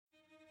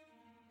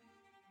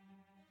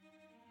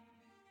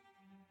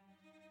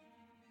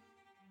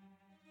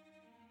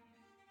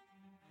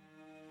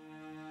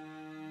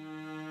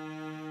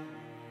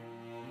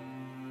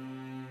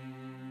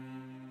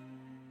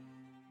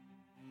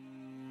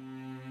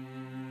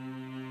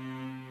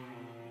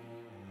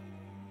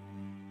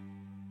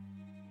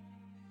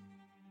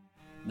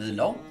Med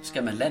lov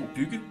skal man land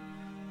bygge,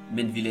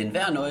 men ville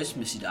enhver nøjes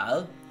med sit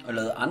eget og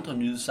lade andre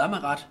nyde samme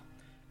ret,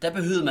 der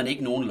behøvede man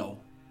ikke nogen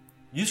lov.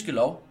 Jyske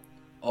Lov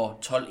og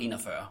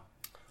 1241.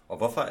 Og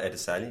hvorfor er det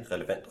særlig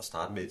relevant at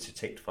starte med et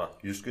citat fra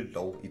Jyske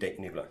Lov i dag,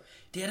 Nikolaj?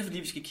 Det er det, fordi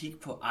vi skal kigge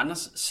på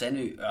Anders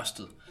Sandø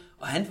Ørsted.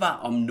 Og han var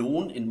om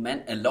nogen en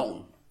mand af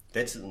loven.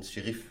 Datidens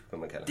sheriff, kan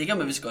man kalde det. Det kan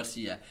man vist godt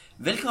sige, ja.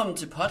 Velkommen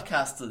til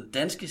podcastet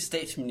Danske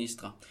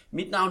Statsministre.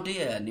 Mit navn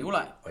det er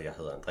Nikolaj. Og jeg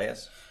hedder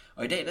Andreas.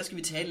 Og i dag der skal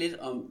vi tale lidt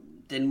om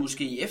den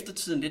måske i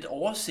eftertiden lidt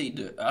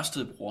oversete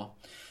Ørsted-bror.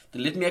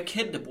 Den lidt mere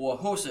kendte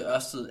bror, H.C.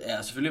 Ørsted,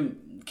 er selvfølgelig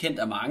kendt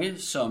af mange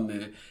som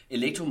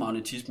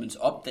elektromagnetismens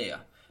opdager.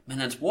 Men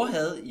hans bror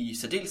havde i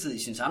særdeleshed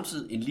i sin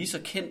samtid en lige så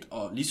kendt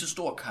og lige så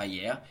stor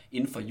karriere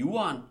inden for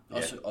juraen,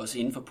 også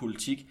inden for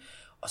politik.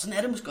 Og sådan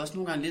er det måske også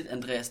nogle gange lidt,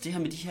 Andreas, det her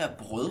med de her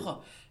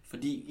brødre.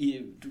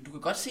 Fordi du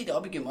kan godt se det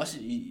op igennem også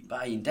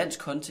bare i en dansk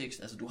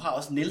kontekst. Altså du har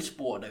også Niels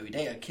Bohr, der jo i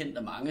dag er kendt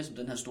af mange som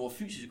den her store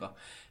fysiker.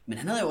 Men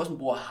han havde jo også en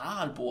bror,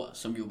 Harald Bohr,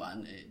 som jo var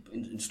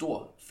en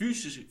stor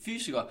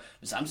fysiker,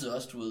 men samtidig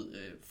også,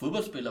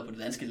 fodboldspiller på det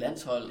danske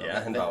landshold. Ja,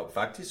 han var jo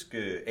faktisk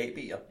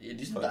AB'er. Ja,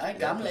 ligesom dig,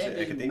 gammel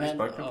AB-mand,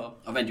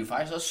 og vandt jo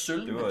faktisk også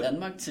sølv med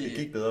Danmark til... Det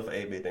gik bedre for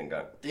AB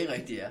dengang. Det er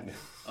rigtigt, ja.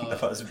 Der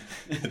var også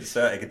et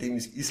større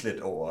akademisk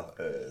islet over,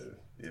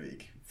 jeg ved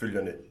ikke,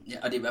 følgerne. Ja,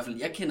 og det er i hvert fald,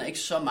 jeg kender ikke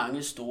så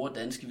mange store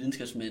danske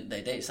videnskabsmænd, der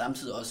i dag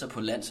samtidig også er på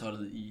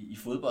landsholdet i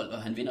fodbold,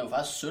 og han vinder jo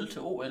faktisk sølv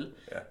til OL,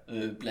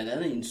 blandt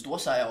andet i en stor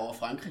sejr over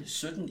Frankrig,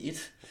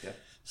 17-1. Ja.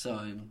 Så,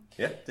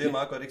 ja, det er et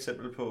meget godt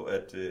eksempel på,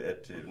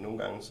 at nogle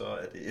gange så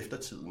er det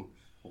eftertiden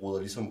råder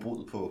ligesom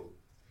brud på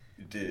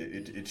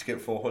et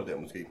skævt forhold der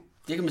måske.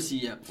 Det kan man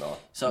sige, ja. Nå,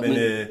 så,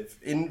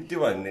 men det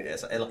var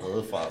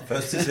allerede fra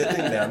første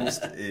sætning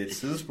nærmest et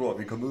sidespor,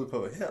 vi kom ud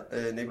på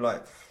her, Nikolaj.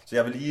 Så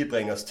jeg vil lige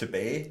bringe os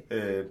tilbage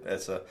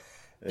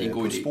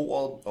på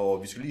sporet,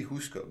 og vi skal lige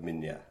huske at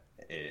minde jer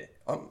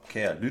om,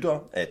 kære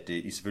lyttere, at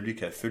I selvfølgelig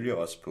kan følge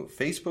os på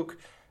Facebook,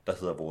 der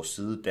hedder vores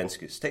side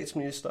Danske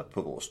Statsminister.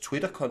 På vores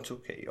Twitter-konto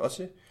kan I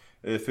også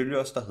følge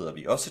os, der hedder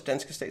vi også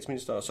Danske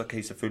Statsminister, og så kan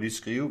I selvfølgelig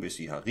skrive, hvis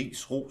I har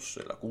ris, ros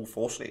eller gode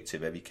forslag til,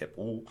 hvad vi kan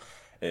bruge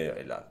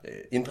eller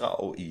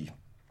inddrage i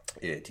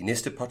de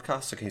næste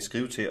podcast, så kan I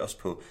skrive til os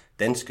på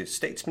danske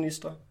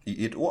statsminister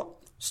i et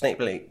ord,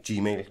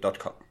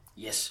 @gmail.com.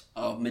 Yes,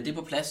 og med det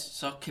på plads,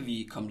 så kan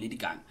vi komme lidt i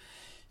gang.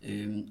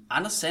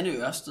 Anders Sandø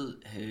Ørsted,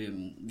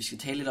 vi skal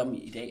tale lidt om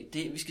i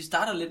dag. Vi skal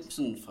starte lidt,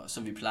 sådan,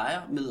 som vi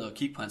plejer, med at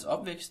kigge på hans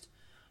opvækst.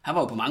 Han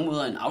var jo på mange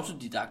måder en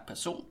autodidakt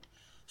person.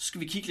 Så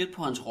skal vi kigge lidt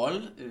på hans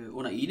rolle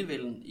under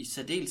enevælden, i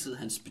særdeleshed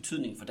hans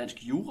betydning for dansk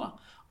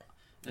jura.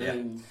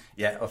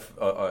 Ja,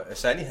 og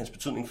særligt hans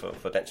betydning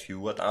for dansk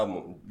jura, der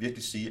må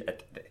virkelig sige,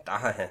 at der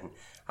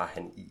har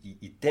han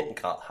i den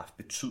grad haft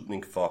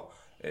betydning for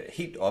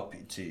helt op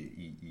til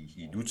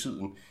i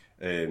nutiden.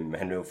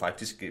 Han er jo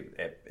faktisk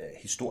af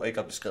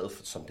historikere beskrevet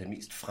som den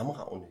mest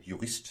fremragende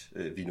jurist,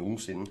 vi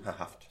nogensinde har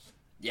haft.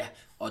 Ja,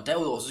 og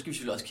derudover så skal vi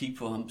selvfølgelig også kigge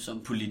på ham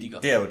som politiker.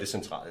 Det er jo det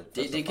centrale.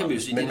 Det kan vi jo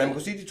sige. Men man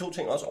kan sige, at de to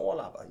ting også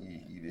overlapper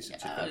i visse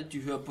tilfælde. Ja,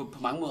 de hører på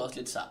mange måder også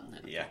lidt sammen.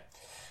 Ja.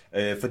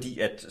 Fordi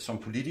at som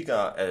politiker,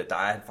 der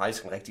er han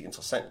faktisk en rigtig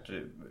interessant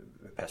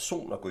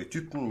person at gå i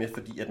dybden med,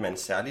 fordi at man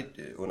særligt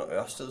under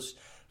Ørsteds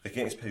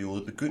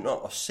regeringsperiode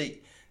begynder at se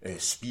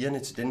spirene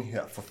til den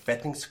her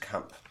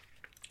forfatningskamp.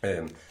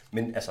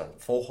 Men altså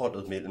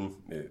forholdet mellem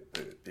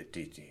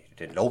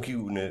den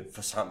lovgivende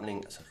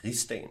forsamling, altså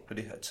rigsdagen på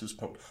det her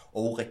tidspunkt,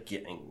 og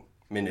regeringen.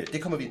 Men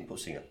det kommer vi ind på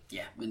senere.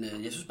 Ja, men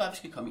jeg synes bare, vi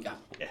skal komme i gang.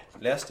 Ja,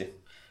 lad os det.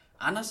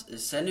 Anders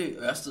Sandø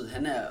Ørsted,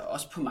 han er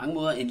også på mange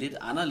måder en lidt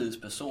anderledes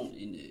person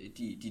end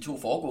de to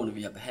foregående,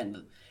 vi har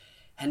behandlet.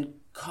 Han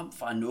kom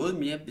fra noget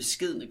mere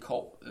beskedne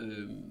kår,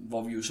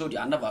 hvor vi jo så, de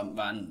andre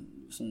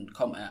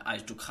kom af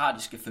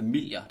aristokratiske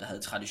familier, der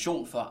havde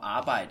tradition for at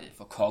arbejde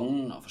for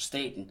kongen og for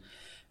staten.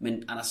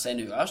 Men Anders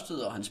Sandø Ørsted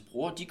og hans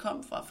bror, de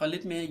kom fra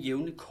lidt mere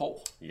jævne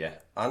kår. Ja,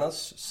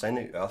 Anders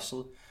Sandø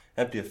Ørsted,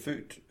 han bliver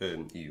født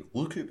i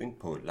Rudkøbing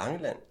på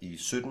Langeland i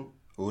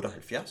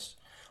 1778.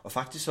 Og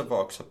faktisk så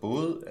vokser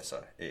både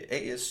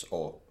A.S.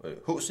 og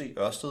H.C.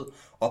 Ørsted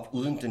op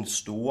uden den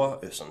store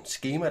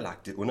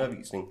skemalagte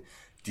undervisning.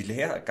 De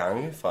lærer at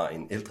gange fra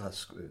en ældre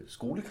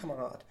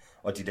skolekammerat,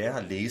 og de lærer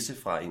at læse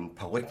fra en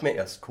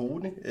parykmagers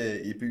kone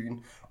i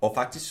byen. Og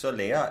faktisk så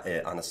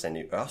lærer Anders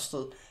Sandø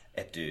Ørsted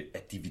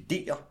at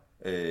dividere.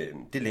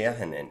 Det lærer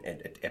han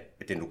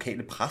af den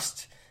lokale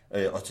præst.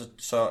 Og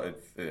så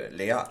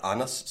lærer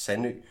Anders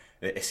Sandø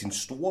af sin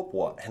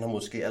storebror. Han har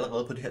måske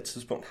allerede på det her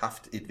tidspunkt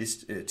haft et vist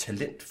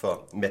talent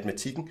for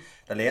matematikken.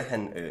 Der lærer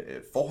han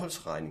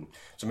forholdsregning.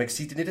 Så man kan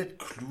sige, at det er lidt et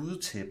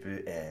kludetæppe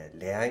af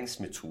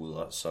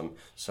læringsmetoder,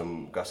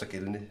 som gør sig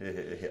gældende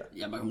her.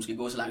 Ja, man kan måske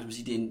gå så langt som at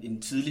sige, at det er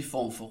en tidlig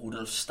form for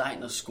Rudolf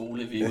Steiners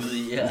skole, vi er ude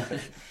i her.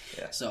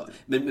 Ja. Så,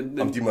 men,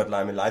 om de måtte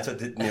lege med legetøj,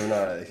 det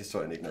nævner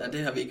historien ikke noget. Ja,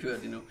 det har vi ikke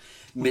hørt endnu.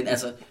 Men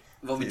altså,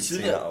 hvor vi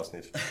tidligere,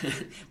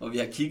 hvor vi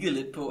har kigget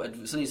lidt på, at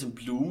sådan en som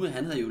Blume,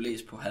 han havde jo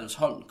læst på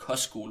Herlufsholm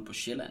Kostskole på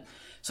Sjælland,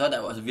 så er der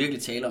jo altså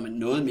virkelig tale om en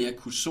noget mere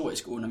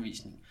kursorisk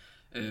undervisning.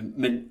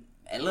 Men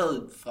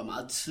allerede fra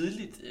meget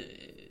tidligt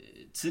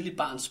tidlig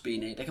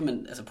barnsben af, der kan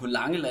man, altså på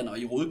Langeland og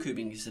i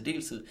Rudkøbing i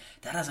særdeleshed,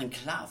 der er der altså en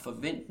klar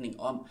forventning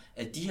om,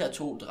 at de her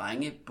to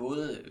drenge,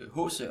 både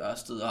H.C.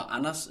 Ørsted og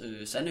Anders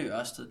Sandø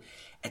Ørsted,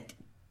 at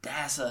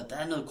der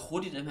er noget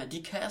krudt i dem her.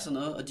 De kan altså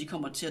noget, og de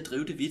kommer til at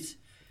drive det vidt.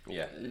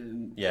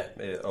 Ja,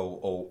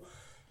 og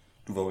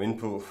du var jo inde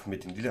på med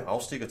din lille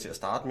afstikker til at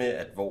starte med,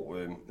 at hvor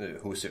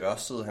H.C.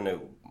 Ørsted, han er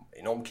jo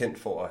enormt kendt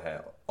for at have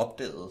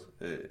opdaget,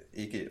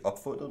 ikke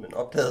opfundet, men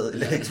opdaget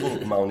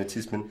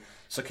elektromagnetismen,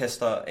 så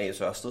kaster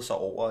A.S. Ørsted sig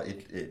over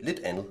et lidt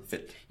andet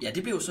felt. Ja,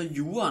 det bliver jo så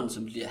juraen,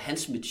 som bliver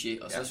hans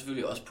métier, og så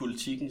selvfølgelig også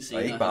politikken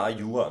senere. Og ikke bare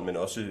juraen, men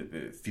også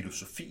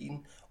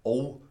filosofien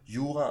og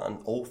juraen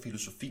og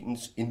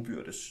filosofiens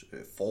indbyrdes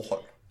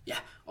forhold. Ja,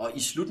 og i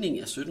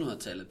slutningen af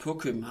 1700-tallet på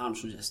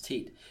Københavns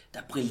Universitet, der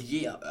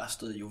brillerer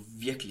Ørsted jo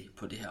virkelig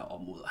på det her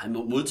område. Han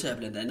modtager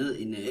blandt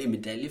andet en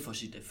medalje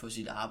for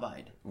sit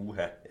arbejde.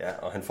 Ja,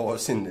 og han får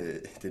også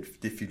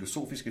det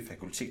filosofiske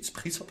fakultets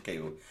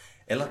prisopgave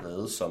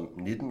allerede som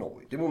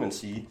 19-årig. Det må man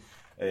sige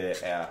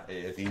er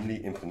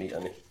rimelig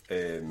imponerende.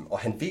 Og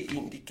han vil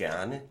egentlig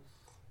gerne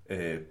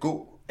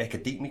gå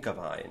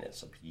akademikervejen,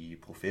 altså blive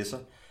professor.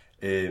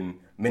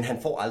 Men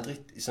han får aldrig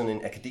sådan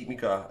en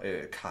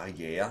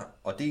akademikerkarriere,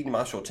 og det er egentlig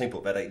meget sjovt at tænke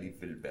på, hvad der egentlig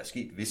ville være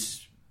sket,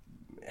 hvis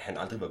han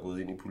aldrig var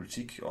gået ind i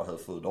politik og havde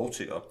fået lov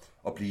til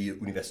at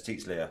blive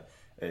universitetslærer.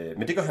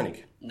 Men det gør han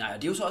ikke. Nej,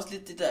 og det er jo så også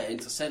lidt det, der er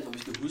interessant, hvor vi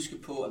skal huske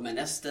på, at man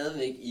er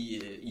stadigvæk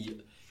i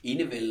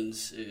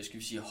enevældens, skal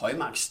vi sige,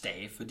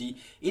 højmarksdage,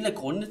 fordi en af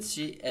grundene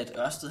til, at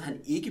Ørsted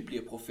han ikke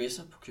bliver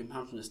professor på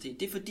Københavns Universitet,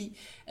 det er fordi,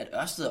 at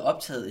Ørsted er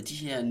optaget af de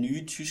her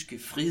nye tyske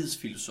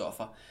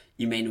frihedsfilosofer,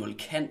 Immanuel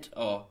Kant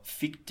og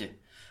Fichte.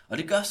 Og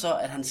det gør så,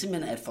 at han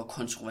simpelthen er et for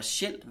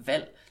kontroversielt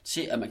valg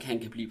til, at man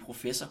kan blive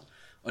professor.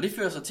 Og det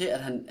fører så til, at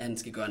han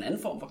skal gøre en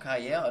anden form for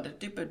karriere, og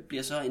det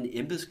bliver så en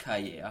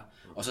embedskarriere,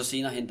 og så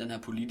senere hen den her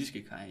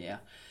politiske karriere.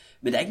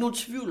 Men der er ikke nogen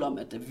tvivl om,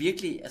 at der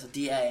virkelig, altså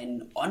det er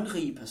en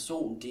åndrig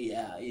person, det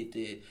er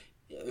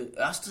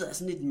Ørsted er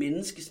sådan et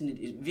menneske, sådan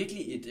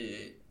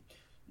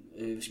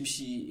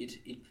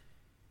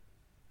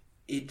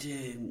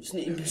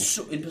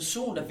en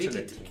person, der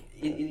virkelig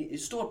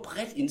et stort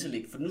bredt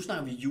intellekt, for nu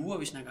snakker vi jura,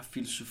 vi snakker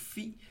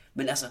filosofi,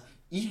 men altså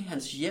i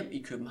hans hjem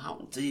i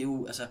København, det er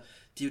jo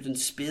den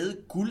spæde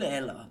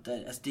guldalder,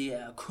 det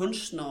er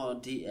kunstnere,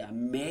 det er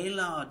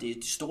malere, det er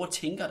de store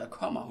tænkere, der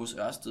kommer hos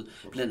Ørsted,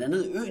 blandt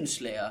andet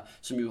Oehlenschläger,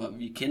 som jo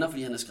vi kender,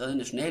 fordi han har skrevet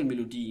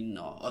nationalmelodien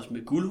og også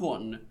med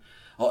guldhornene.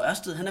 Og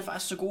Ørsted, han er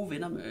faktisk så gode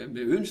venner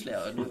med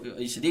Oehlenschläger,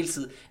 og i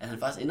særdeleshed, at han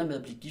faktisk ender med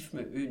at blive gift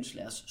med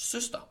Oehlenschlägers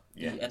søster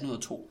i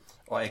 1802.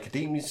 Og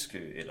akademisk,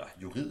 eller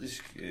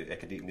juridisk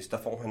akademisk, der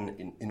får han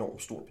en enorm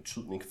stor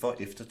betydning for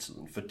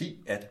eftertiden, fordi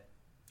at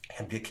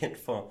han bliver kendt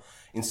for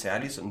en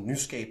særlig sådan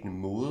nyskabende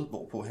måde,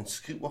 hvorpå han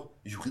skriver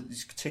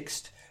juridisk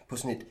tekst på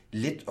sådan et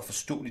let og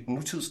forståeligt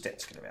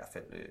nutidsdansk, eller i hvert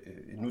fald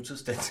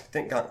nutidsdansk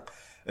dengang,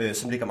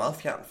 som ligger meget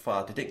fjern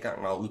fra det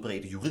dengang meget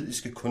udbredte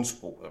juridiske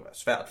kunstsprog, der var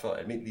svært for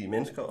almindelige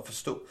mennesker at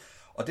forstå.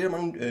 Og det er der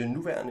mange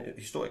nuværende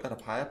historikere, der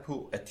peger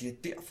på, at det er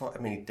derfor,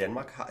 at man i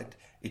Danmark har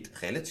et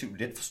relativt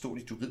let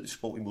forståeligt juridisk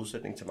sprog i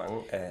modsætning til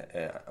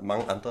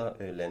mange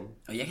andre lande.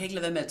 Og jeg kan ikke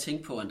lade være med at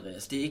tænke på,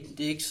 Andreas, det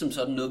er ikke som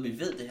sådan noget, vi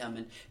ved det her,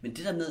 men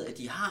det der med, at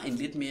de har en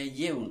lidt mere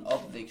jævn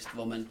opvækst,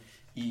 hvor man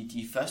i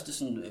de første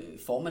sådan,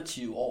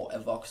 formative år er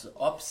vokset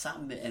op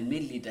sammen med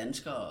almindelige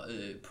danskere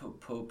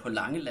på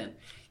Langeland,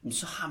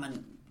 så har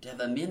det har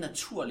været mere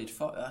naturligt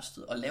for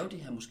Ørsted at lave det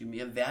her måske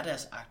mere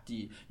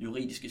hverdagsagtige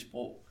juridiske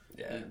sprog.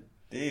 Ja.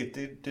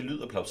 Det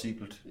lyder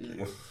plausibelt.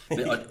 Ja.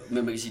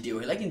 Men man kan sige, det er jo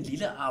heller ikke en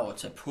lille arv at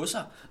tage på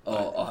sig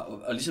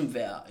og ligesom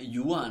være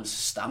juraens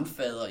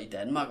stamfader i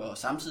Danmark, og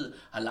samtidig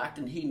har lagt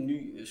en helt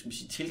ny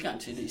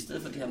tilgang til det, i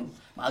stedet for det her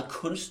meget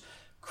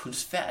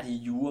kunstfærdige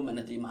jura, men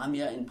at det er meget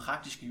mere en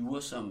praktisk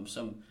jura,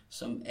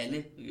 som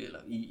alle eller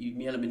i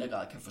mere eller mindre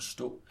grad kan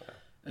forstå.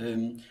 Ja.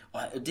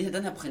 Og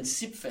den her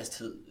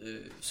principfasthed,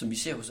 som vi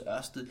ser hos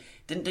Ørsted,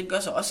 den gør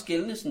sig også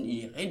gældende sådan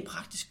i rent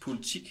praktisk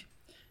politik.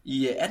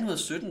 I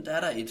 1817 der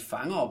er der et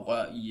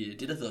fangeoprør i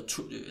det, der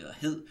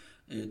hed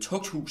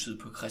Tugthuset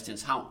på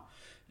Christianshavn.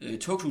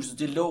 Tugthuset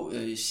det lå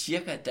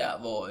cirka der,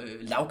 hvor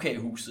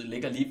Lagkagehuset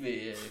ligger lige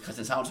ved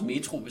Christianshavns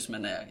metro, hvis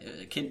man er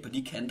kendt på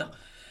de kanter.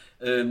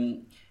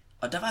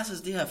 Og der var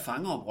altså det her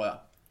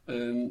fangeoprør.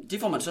 Det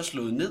får man så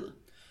slået ned,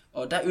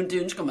 og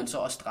det ønsker man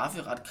så at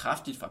straffe ret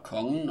kraftigt fra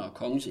kongen og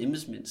kongens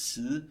embedsmænds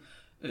side.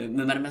 Men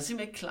man er simpelthen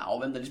ikke klar over,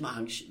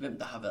 hvem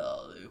der har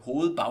været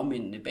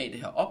hovedbagmændene bag det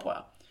her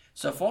oprør.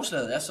 Så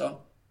forslaget er så,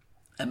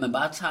 at man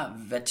bare tager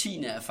hver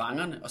tiende af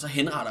fangerne, og så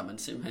henretter man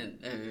simpelthen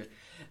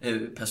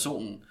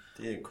personen.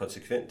 Det er en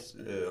konsekvent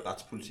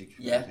retspolitik.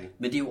 Ja,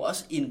 men det er jo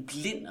også en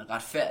blind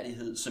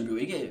retfærdighed, som jo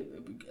ikke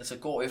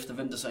går efter,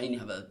 hvem der så egentlig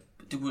har været.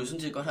 Det kunne jo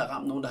sådan set godt have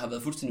ramt nogen, der har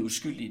været fuldstændig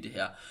uskyldige i det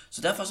her.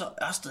 Så derfor så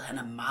Ørsted, han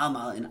er meget,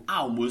 meget en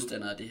arg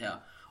modstander af det her,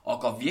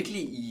 og går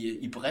virkelig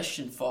i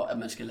brechen for, at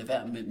man skal lade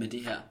være med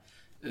det her.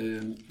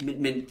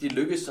 Men det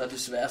lykkes så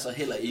desværre så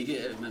heller ikke.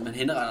 Man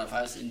henretter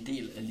faktisk en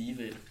del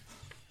alligevel.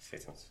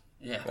 Satans.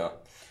 Ja.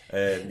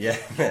 Ja.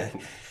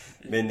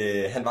 Men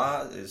han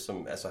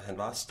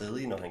var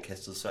stadig, når han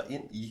kastede sig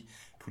ind i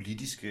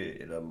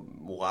politiske eller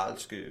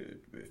moralske,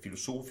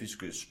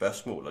 filosofiske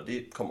spørgsmål, og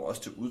det kommer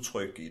også til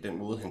udtryk i den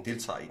måde, han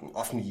deltager i den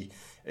offentlige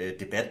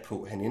debat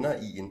på. Han ender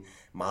i en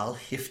meget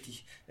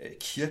heftig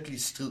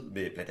kirkelig strid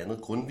med blandt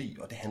andet Grundtvig,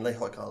 og det handler i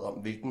høj grad om,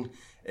 hvilken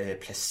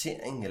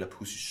placering eller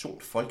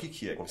position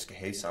folkekirken skal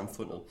have i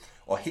samfundet,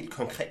 og helt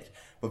konkret,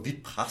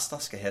 hvorvidt præster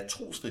skal have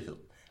trosfrihed.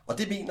 Og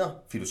det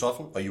mener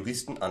filosofen og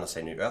juristen Anders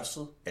Sande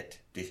Ørsted, at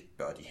det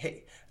bør de have.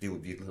 Det er jo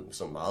i virkeligheden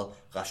sådan et meget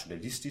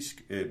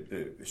rationalistisk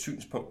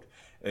synspunkt.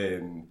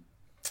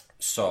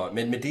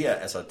 Men det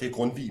er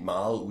Grundtvig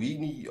meget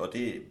uenig i, og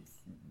det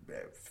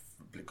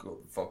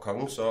får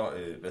kongen så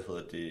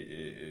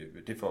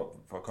det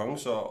får kongen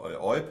så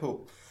øje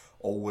på.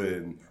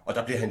 Og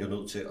der bliver han jo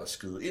nødt til at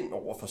skride ind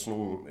over for sådan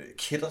nogle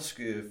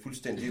kætterske,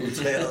 fuldstændig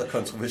utrærede,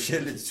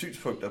 kontroversielle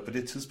synspunkter på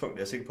det tidspunkt,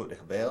 jeg er sikker på, at det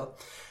har været.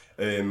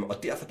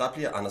 Og derfor der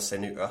bliver Anders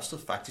Sande Ørsted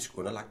faktisk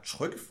underlagt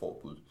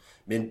trykkeforbud.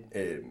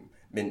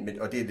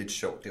 Og det er lidt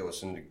sjovt, det er jo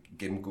sådan en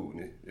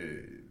gennemgående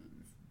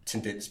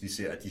tendens, vi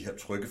ser af de her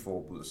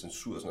trykkeforbud og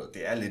censur og sådan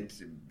noget.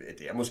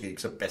 Det er måske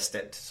ikke så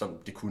bastant, som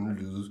det kunne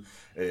lyde,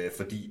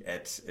 fordi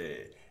at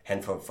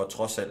han får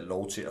trods alt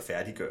lov til at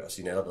færdiggøre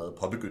sine allerede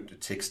påbegyndte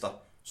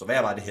tekster. Så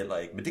hvad var det heller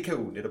ikke. Men det kan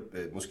jo netop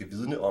måske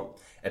vidne om,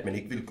 at man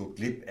ikke vil gå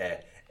glip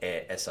af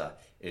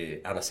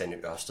Anders Sande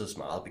Ørsteds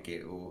meget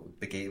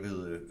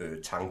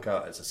begavede tanker.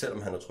 Altså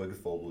selvom han har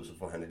trykkeforbud, så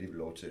får han alligevel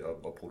lov til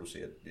at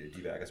producere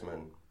de værker, som han...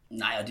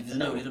 Nej, og det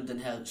vidner jo lidt om den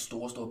her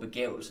store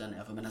begævelse, han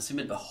er, for man har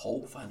simpelthen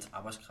behov for hans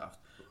arbejdskraft.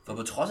 For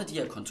på trods af de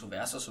her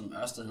kontroverser, som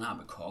Ørsted han har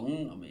med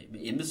kongen og med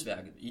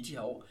embedsværket i de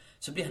her år,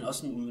 så bliver han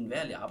også en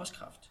uundværlig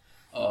arbejdskraft.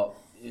 Og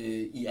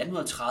i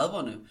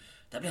 1830'erne,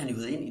 der bliver han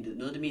jo ind i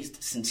noget af det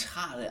mest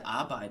centrale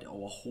arbejde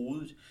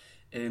overhovedet.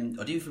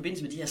 Og det er i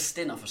forbindelse med de her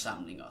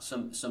stænderforsamlinger,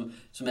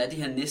 som er det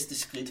her næste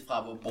skridt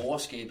fra, hvor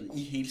borgerskabet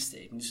i hele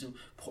staten ligesom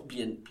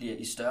bliver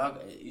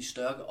i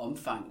større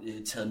omfang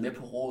taget med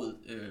på råd,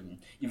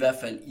 i hvert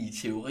fald i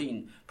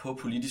teorien, på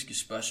politiske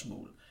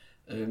spørgsmål.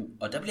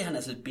 Og der bliver han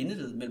altså et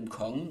bindeled mellem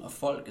kongen og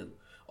folket.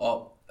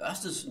 Og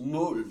Ørsteds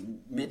mål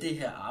med det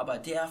her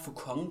arbejde, det er at få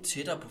kongen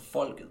tættere på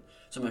folket,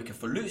 så man kan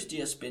få løst de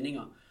her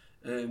spændinger.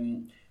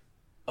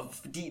 Og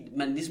fordi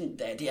man ligesom,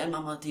 det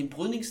er en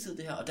brydningstid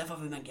det her, og derfor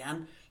vil man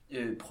gerne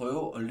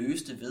prøve at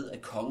løse det ved,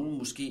 at kongen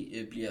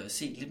måske bliver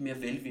set lidt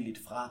mere velvilligt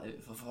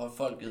for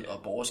folket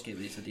og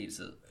borgerskabet i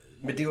særdeleshed.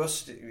 Men det er jo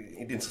også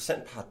et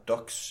interessant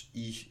paradoks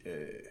i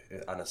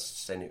Anders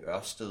Sande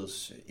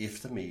Ørsteds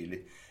eftermæle,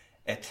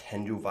 at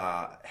han jo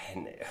var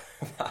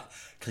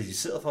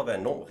kritiseret for at være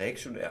enormt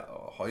reaktionær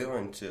og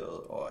højreorienteret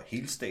og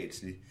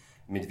helstatslig.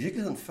 Men i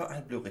virkeligheden, før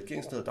han blev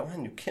regeringsleder, der var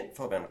han jo kendt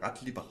for at være en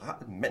ret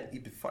liberal mand i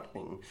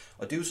befolkningen.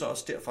 Og det er jo så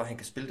også derfor, at han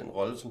kan spille den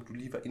rolle, som du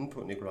lige var inde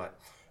på, Nikolaj.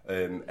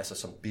 Altså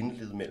som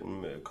bindeled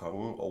mellem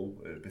kongen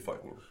og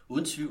befolkningen.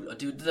 Uden tvivl, og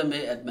det er jo det der med,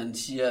 at man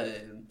siger,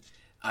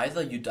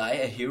 either you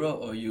die a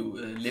hero, or you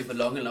live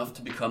long enough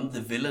to become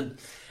the villain.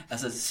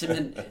 Altså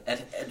simpelthen,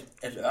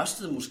 at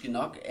Ørsted måske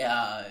nok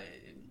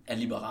er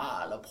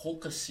liberal og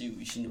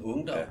progressiv i sin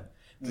ungdom. Ja.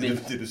 Men,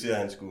 det du siger,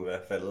 at han skulle være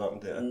faldet om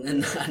der.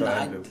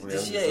 Nej, det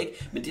siger jeg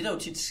ikke. Men det der jo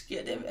tit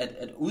sker, det er,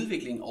 at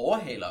udviklingen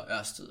overhaler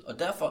Ørsted. Og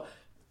derfor,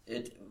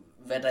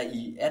 hvad der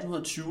i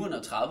 1820'erne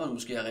og 30'erne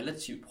måske er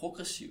relativt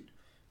progressivt,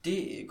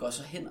 det går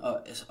så hen, og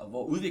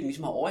hvor udviklingen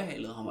ligesom har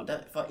overhalet ham, og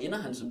derfor ender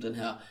han som den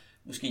her,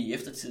 måske i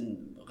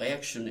eftertiden,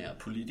 reaktionære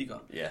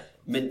politiker. Yeah.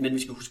 Men vi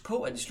skal huske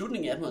på, at i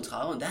slutningen af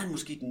 1830'erne, der er han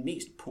måske den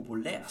mest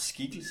populære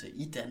skikkelse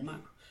i Danmark.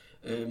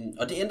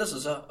 Og det ændrer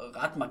sig så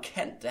ret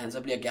markant, da han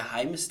så bliver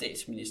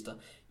geheimestatsminister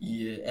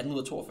i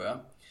 1842.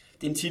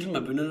 Det er en titel,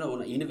 man benytter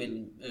under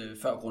enevælden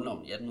før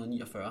grundloven i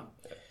 1849.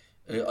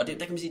 Ja. Og der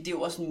kan man sige, det er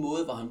jo også en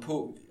måde,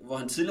 hvor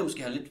han tidligere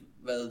måske har lidt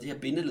været det her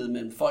bindeled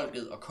mellem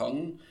folket og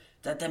kongen.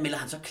 Der melder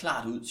han så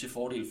klart ud til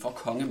fordel for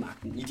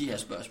kongemagten i de her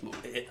spørgsmål.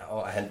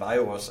 Og han var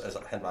jo også,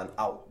 han var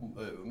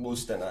en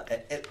modstander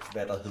af alt,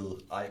 hvad der hed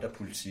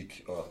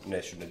ejderpolitik og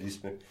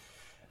nationalisme.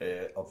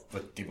 Og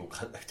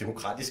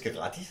demokratiske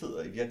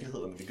rettigheder i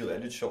virkeligheden, hvilket er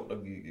lidt sjovt,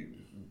 at vi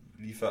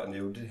lige før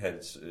nævnte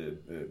hans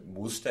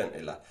modstand,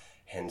 eller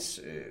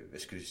hans,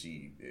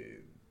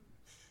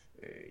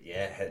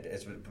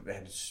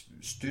 hans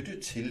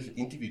støtte til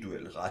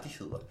individuelle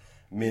rettigheder.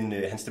 Men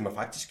han stemmer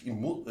faktisk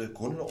imod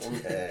grundloven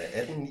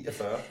af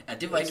 1849. Ja,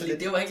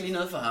 det var ikke lige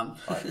noget for ham.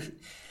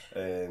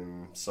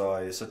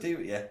 Så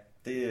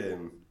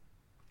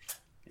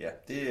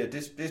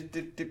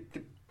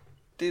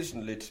det er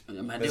sådan lidt.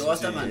 Jamen, det er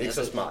også der man ikke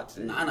så smart.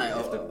 Nej,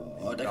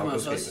 og der kan man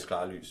så også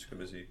klare lys, kan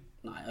man sige.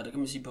 Nej, og der kan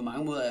man sige, på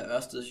mange måder er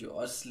Ørsted jo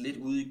også lidt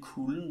ude i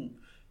kulden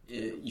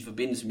i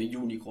forbindelse med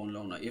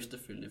junigrundloven og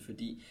efterfølgende,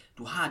 fordi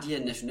du har de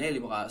her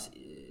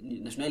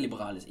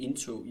nationalliberales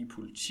indtog i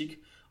politik,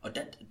 og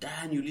der er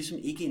han jo ligesom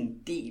ikke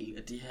en del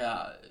af det her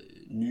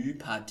nye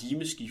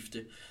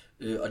paradigmeskifte.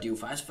 Og det er jo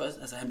faktisk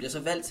først, han bliver så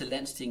valgt til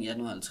landsting i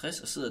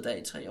 1850 og sidder der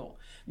i 3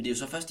 år. Men det er jo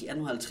så først i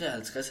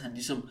 1853, han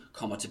ligesom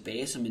kommer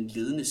tilbage som en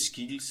ledende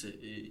skikkelse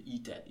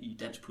i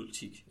dansk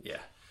politik. Ja,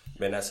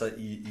 Men altså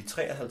i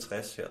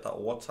 53 her, der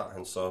overtager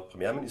han så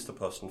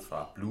premierministerposten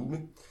fra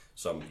Blume,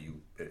 som vi jo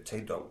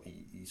talte om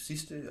i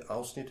sidste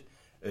afsnit.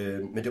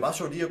 Men det var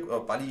sjovt lige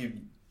at bare lige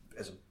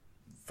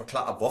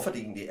forklare, hvorfor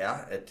det egentlig er,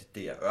 at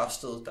det er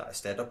Ørsted, der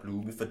erstatter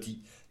Blume,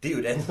 fordi det er jo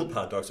et andet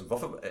paradoks.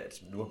 Hvorfor,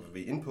 nu er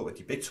vi inde på, at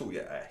de begge to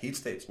er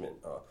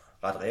helstatsmænd og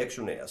ret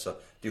reaktionære, så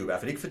det er jo i hvert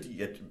fald ikke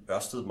fordi, at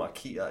Ørsted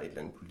markerer et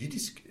eller andet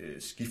politisk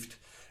skift.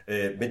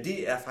 Men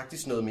det er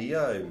faktisk noget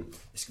mere,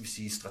 skal vi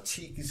sige,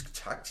 strategisk,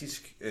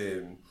 taktisk,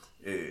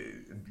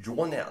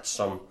 jordnært,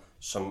 som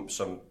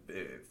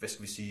hvad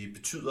skal vi sige,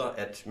 betyder,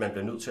 at man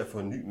bliver nødt til at få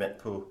en ny mand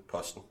på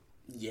posten.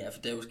 Ja,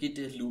 for det er jo sket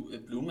det,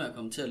 at Blume er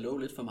kommet til at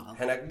love lidt for meget.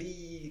 Han er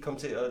lige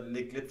kommet til at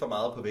lægge lidt for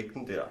meget på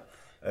vægten der.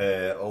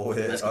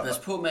 Man skal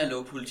passe på med at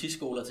love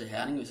politiskoler til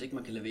Herning, hvis ikke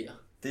man kan levere.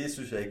 Det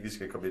synes jeg ikke, vi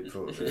skal komme ind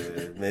på.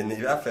 Men i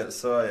hvert fald,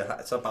 så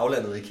er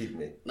baglandet ikke helt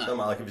med. Nej. Så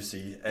meget kan vi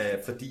sige.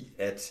 Fordi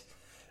at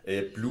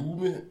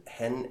Blume,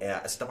 han er...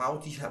 Altså, der var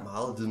jo de her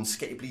meget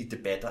videnskabelige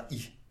debatter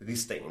i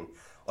Rigsdagen.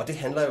 Og det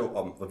handler jo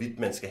om, hvorvidt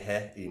man skal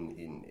have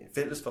en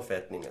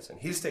fællesforfatning, altså en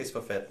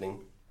helstatsforfatning.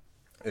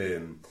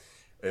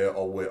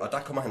 Og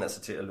der kommer han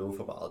altså til at love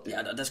for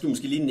meget. Ja, der skal vi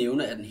måske lige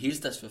nævne, at en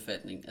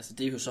helstatsforfatning, altså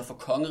det er jo så for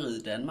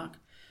kongeriget Danmark.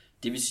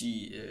 Det vil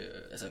sige,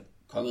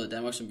 kongeriget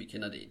Danmark, som vi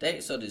kender det i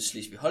dag, så er det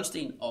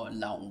Slesvig-Holsten og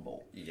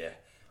Lauenborg. Ja,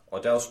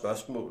 og der er jo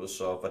spørgsmålet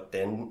så,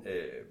 hvordan...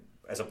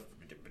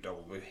 der er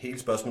jo hele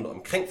spørgsmålet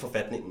omkring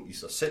forfatningen i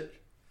sig selv.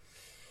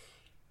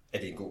 Er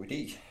det en god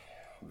idé?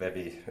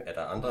 Er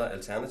der andre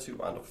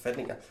alternativer, andre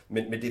forfatninger?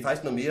 Men det er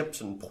faktisk noget mere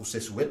sådan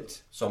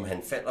processuelt, som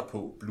han falder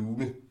på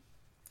Blume.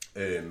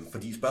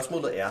 Fordi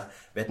spørgsmålet er,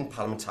 hvad er den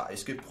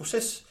parlamentariske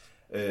proces,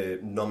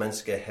 når man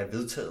skal have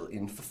vedtaget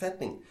en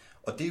forfatning?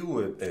 Og det er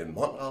jo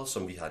Monrad,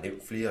 som vi har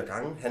nævnt flere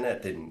gange. Han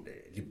er den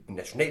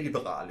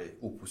nationalliberale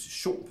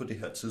opposition på det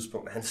her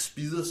tidspunkt. Han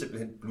spider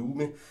simpelthen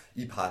Blume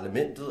i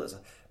parlamentet, altså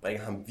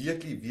bringer ham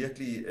virkelig,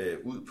 virkelig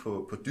ud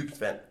på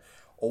dybt vand.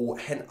 Og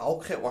han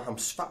afkræver ham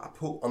svar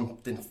på,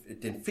 om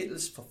den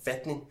fælles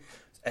forfatning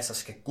altså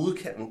skal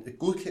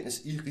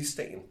godkendes i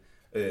Rigsdagen.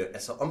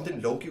 Altså om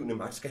den lovgivende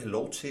magt skal have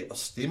lov til at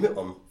stemme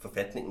om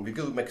forfatningen,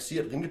 hvilket man kan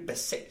sige er et rimelig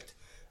basalt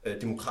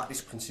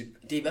demokratisk princip.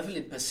 Det er i hvert fald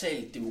et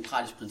basalt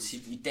demokratisk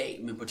princip i dag,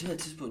 men på det her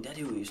tidspunkt, der er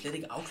det jo slet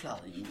ikke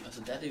afklaret i.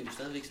 Altså der er det jo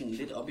stadigvæk sådan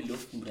lidt op i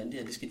luften, hvordan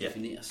det skal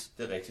defineres.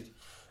 Det er rigtigt.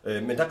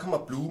 Men der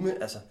kommer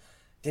Blume, altså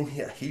den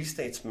her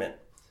helstatsmand,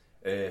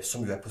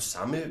 som jo er på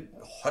samme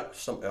hold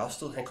som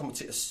Ørsted, han kommer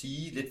til at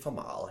sige lidt for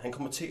meget. Han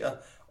kommer til at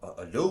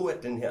love,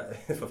 at den her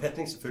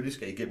forfatning selvfølgelig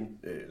skal igennem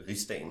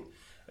Rigsdagen.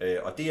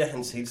 Og det er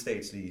hans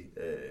helstatslige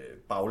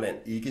bagland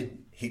ikke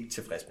helt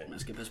tilfreds med. Man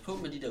skal passe på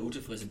med de der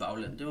utilfredse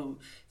bagland.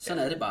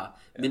 Sådan er det bare.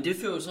 Men det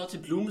fører jo så til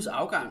Blumes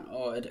afgang,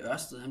 og at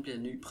Ørsted han bliver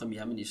ny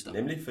premierminister.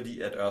 Nemlig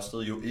fordi, at Ørsted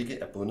jo ikke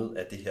er bundet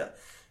af det her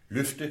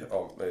løfte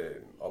om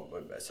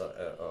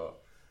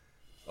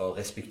at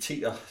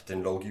respektere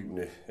den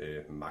lovgivende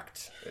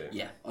magt.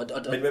 Ja.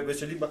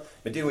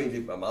 Men det er jo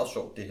egentlig meget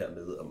sjovt det her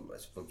med, om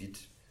hvorvidt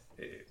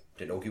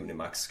den lovgivende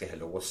magt skal have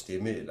lov at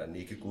stemme eller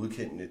ikke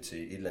godkende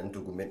til et eller andet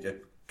dokument. Jeg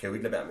kan jo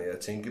ikke lade være med at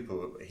tænke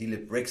på hele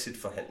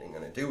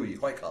Brexit-forhandlingerne. Det er jo i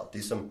høj grad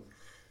det,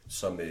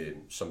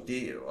 som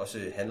det også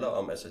handler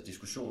om, altså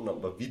diskussionen om,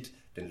 hvorvidt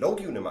den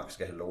lovgivende magt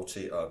skal have lov til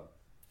at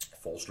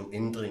foreslå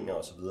ændringer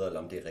osv., eller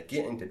om det er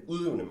regeringen, den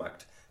udøvende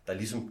magt, der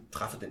ligesom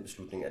træffer den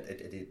beslutning, at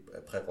det er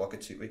et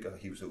prærogativ ikke at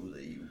hive sig ud af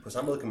EU. På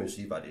samme måde kan man jo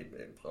sige, var det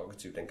et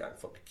prærogativ dengang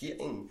for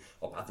regeringen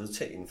at bare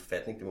vedtage en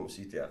forfatning. Det må man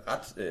sige, det er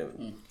ret...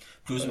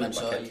 Plus man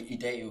så i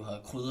dag jo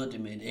har krydret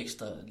det med en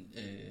ekstra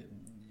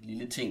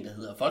lille ting, der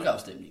hedder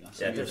folkeafstemninger,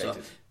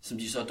 som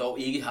de så dog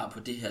ikke har på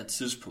det her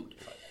tidspunkt.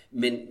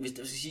 Men hvis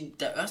der skal sige,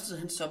 da Ørsted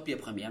han så bliver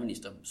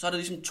premierminister, så er der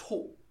ligesom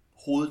to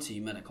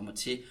hovedtemaer, der kommer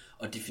til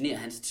at definere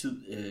hans tid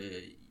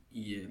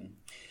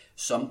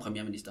som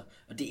premierminister.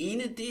 Og det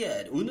ene, det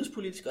er et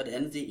udenrigspolitisk, og det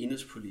andet, det er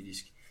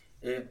indrigspolitisk.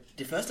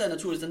 Det første er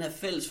naturligvis den her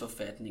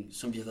fællesforfatning,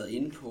 som vi har været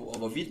inde på, og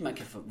hvorvidt man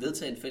kan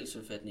vedtage en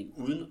fællesforfatning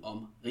uden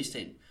om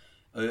Rigsdagen.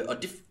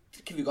 Og det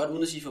kan vi godt,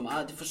 uden at sige for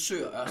meget, det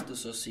forsøger Ørsted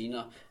så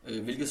senere,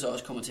 hvilket så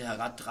også kommer til at have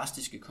ret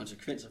drastiske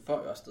konsekvenser for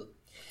Ørsted.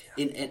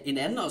 En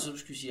anden, og så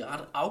skal vi sige,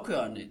 ret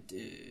afgørende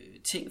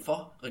ting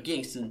for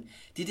regeringstiden,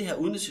 det er det her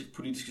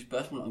udenrigspolitiske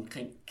spørgsmål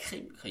omkring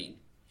Krimkrigen.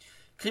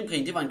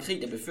 Krimkrigen, det var en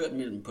krig, der blev ført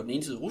mellem på den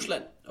ene side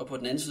Rusland, og på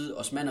den anden side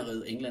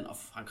Osmannerriget, England og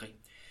Frankrig.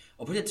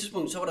 Og på det her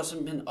tidspunkt, så var der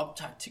simpelthen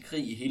optakt til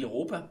krig i hele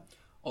Europa,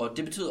 og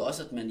det betød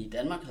også, at man i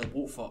Danmark havde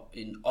brug for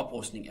en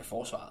oprustning af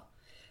forsvaret.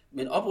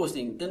 Men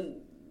oprustningen, den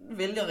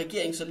vælger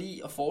regeringen så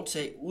lige at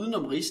foretage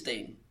udenom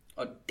Rigsdagen,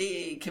 og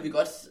det kan vi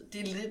godt,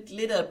 det er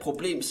lidt af et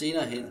problem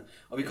senere hen.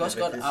 Og vi kan også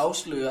godt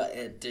afsløre,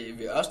 at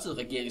ved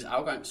Ørsted-regeringens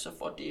afgang, så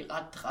får det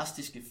ret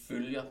drastiske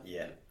følger.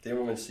 Ja, det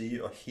må man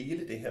sige, og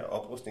hele det her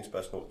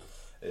oprustningsspørgsmål,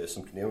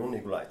 som du nævner,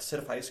 Nikolaj,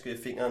 sætter faktisk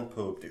fingeren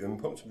på det ømme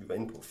punkt, som vi var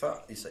inde på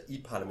før, altså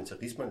i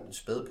parlamentarismen, den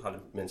spæde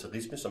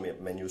parlamentarisme, som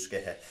man jo skal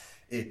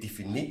have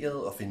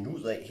defineret og finde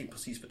ud af helt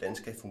præcis, hvordan det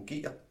skal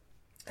fungere.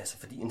 Altså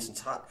fordi en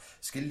central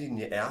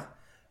skillelinje er,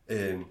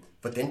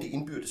 hvordan det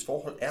indbyrdes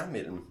forhold er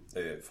mellem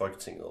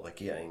Folketinget og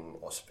regeringen,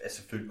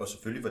 og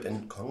selvfølgelig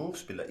hvordan kongen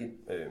spiller ind.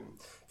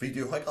 Fordi det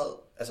er jo i høj grad,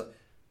 altså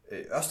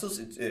Ørsteds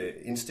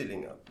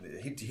indstillinger,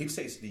 de helt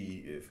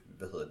statslige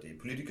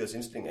politikers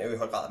indstillinger er jo i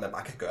høj grad, at man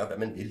bare kan gøre, hvad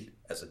man vil.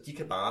 Altså de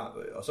kan bare,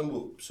 og så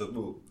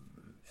må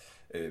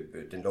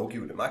den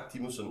lovgivende magt, de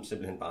må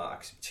simpelthen bare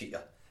acceptere.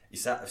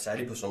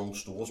 Særligt på sådan nogle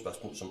store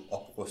spørgsmål som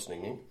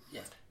oprustning. Ikke?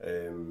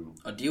 Ja.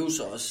 Og det er jo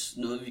så også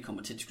noget, vi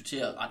kommer til at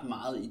diskutere ret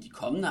meget i de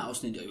kommende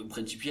afsnit, og jo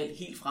principielt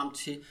helt frem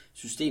til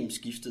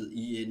systemskiftet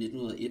i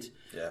 1901.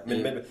 Ja,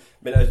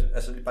 men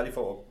altså bare lige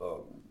for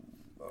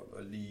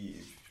at lige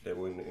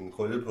lave en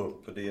krølle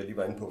på det, jeg lige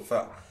var inde på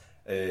før.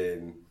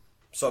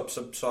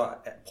 Så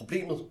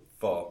problemet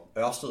for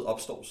Ørsted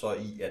opstår så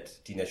i,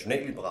 at de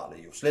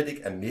nationalliberale jo slet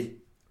ikke er med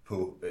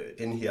på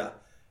den her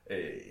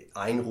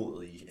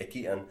egenrådige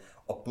ageren,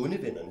 og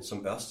bondevennerne,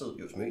 som Ørsted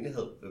jo som egentlig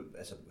havde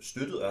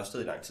støttet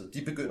Ørsted i lang tid,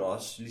 de begynder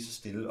også lige så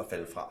stille at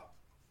falde fra.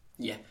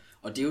 Ja,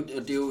 og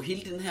det er jo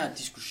hele den her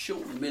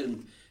diskussion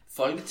mellem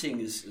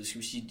Folketingets,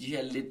 skal vi sige, de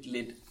her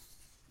lidt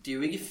det er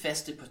jo ikke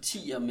faste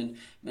partier, men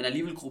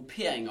alligevel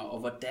grupperinger, og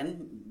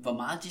hvor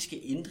meget de skal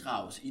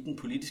inddrages i den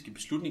politiske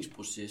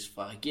beslutningsproces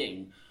fra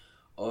regeringen.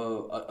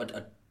 Og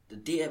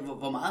det er,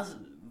 hvor meget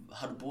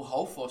har du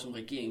behov for som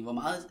regering? Hvor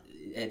meget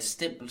af et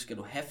stempel skal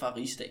du have fra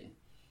rigsdagen?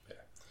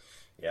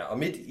 Ja, og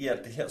midt i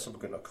alt det her, så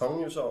begynder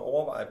kongen jo så at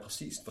overveje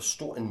præcis, hvor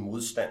stor en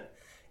modstand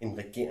en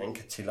regering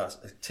kan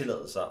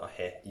tillade sig at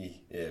have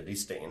i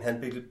rigsdagen.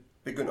 Han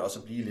begynder også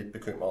at blive lidt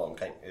bekymret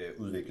omkring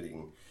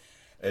udviklingen.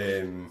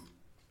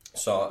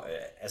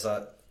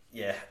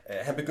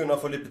 Han begynder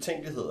at få lidt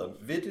betænkeligheder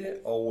ved det,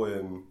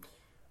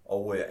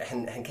 og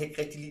han kan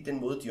ikke rigtig lide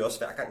den måde, de også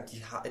hver gang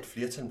de har et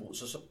flertal mod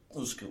sig, så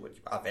udskriver de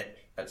bare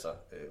valg, altså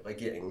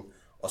regeringen.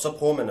 Og så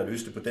prøver man at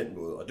løse det på den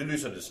måde, og det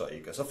løser det så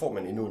ikke. Og så får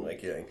man endnu en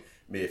regering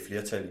med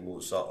flertal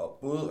imod sig, og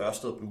både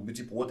Ørsted og Blume,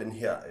 de bruger den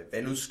her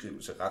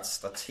valgudskrivelse ret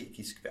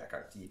strategisk, hver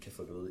gang de ikke kan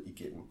få noget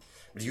igennem. Men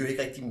det giver jo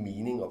ikke rigtig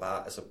mening, og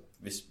bare, altså,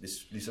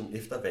 hvis ligesom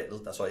efter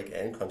valget, der så ikke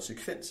er en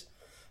konsekvens.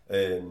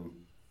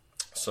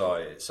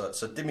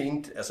 Så det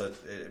mente, altså,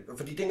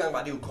 fordi dengang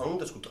var det jo kongen,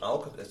 der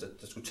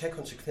skulle tage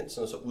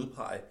konsekvenserne og så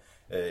udpege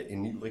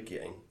en ny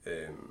regering,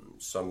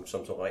 som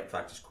rent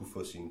faktisk kunne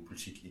få sin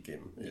politik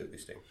igennem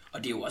rigsdagen. Og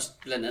det er jo også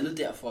blandt andet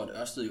derfor, at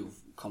Ørsted jo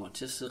kommer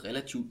til at sidde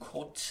relativt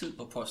kort tid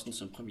på posten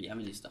som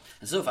premierminister.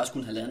 Han sidder jo faktisk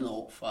kun 1,5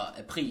 år fra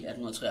april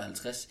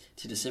 1853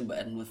 til december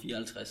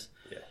 1854.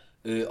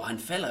 Ja. Og han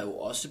falder jo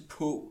også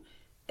på,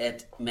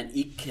 at man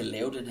ikke kan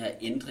lave den her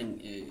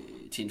ændring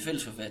til en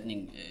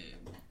fællesforfatning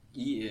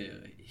i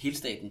hele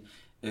staten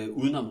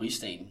udenom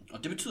rigsdagen.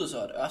 Og det betyder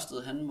så, at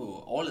Ørsted han må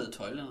overlade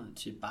tøjlerne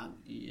til Bang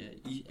i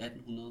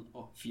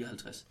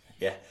 1854.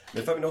 Ja,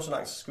 men før vi når så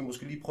langt, så skal vi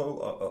måske lige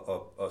prøve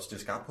at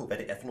stille skarpt på, hvad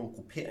det er for nogle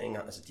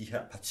grupperinger, altså de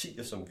her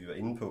partier, som vi var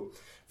inde på.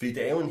 Fordi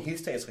det er jo en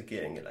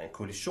helstatsregering, eller en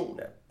koalition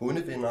af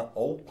bondevenner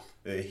og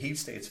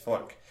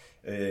helstatsfolk.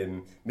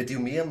 Men det er jo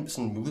mere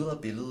sådan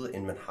mudret billede,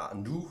 end man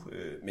har nu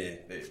med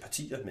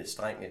partier med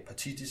streng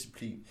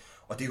partidisciplin.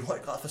 Og det er jo i høj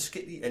grad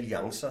forskellige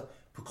alliancer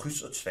på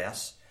kryds og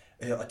tværs.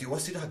 Og det er jo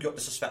også det, der har gjort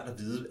det så svært at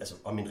vide, altså,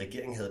 om en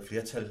regering havde et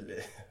flertal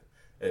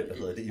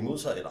imod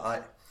sig eller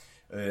ej.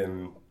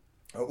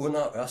 Og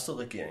under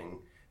Ørsted-regeringen,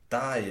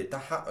 der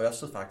har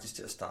Ørsted faktisk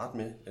til at starte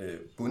med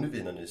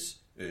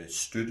bondevennernes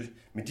støtte,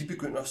 men de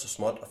begynder så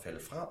småt at falde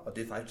fra, og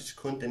det er faktisk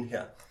kun den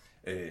her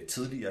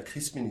tidligere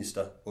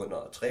krigsminister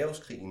under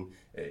treårskrigen,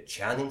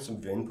 Tscherning,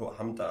 som vi var inde på,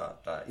 ham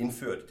der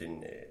indførte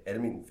den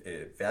almen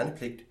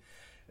værnepligt.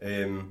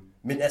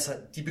 Men altså,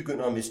 de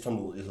begynder at miste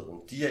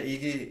tålmodigheden. De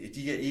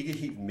er ikke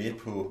helt med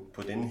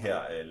på den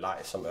her leg,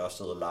 som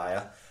Ørsted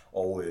leger,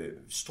 og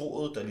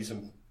strået, der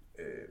ligesom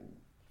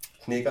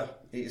knækker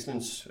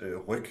æselens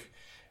ryg,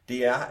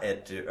 det er,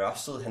 at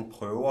Ørsted han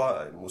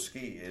prøver,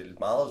 måske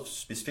meget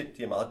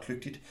spidsfindigt og meget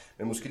kløgtigt,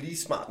 men måske lige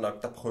smart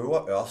nok, der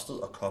prøver Ørsted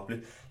at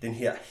koble den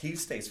her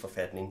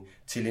helstatsforfatning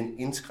til en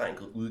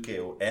indskrænket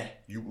udgave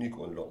af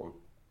junigrundloven.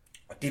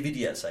 Og det vil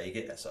de altså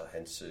ikke, altså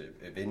hans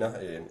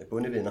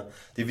bondevenner,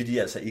 det vil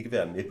de altså ikke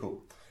være med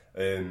på.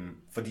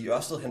 Fordi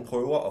Ørsted han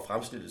prøver at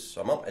fremstille det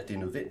som om, at det er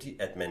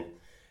nødvendigt,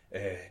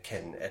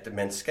 at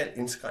man skal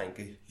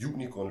indskrænke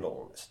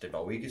junigrundloven. Altså det var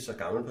jo ikke så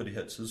gammel på det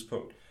her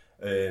tidspunkt.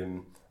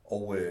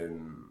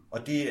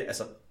 Og det,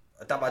 altså,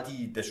 der var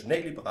de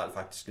nationalliberale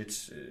faktisk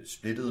lidt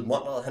splittet.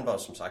 Monrad, han var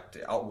som sagt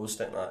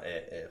modstander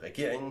af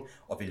regeringen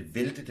og ville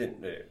vælte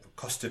den,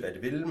 koste hvad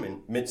det ville,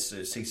 men mens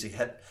C.C.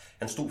 Hald,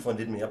 han stod for en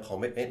lidt mere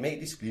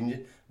pragmatisk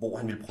linje, hvor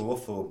han ville prøve at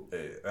få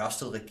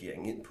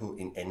Ørsted-regeringen ind på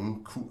en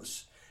anden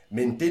kurs.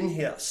 Men den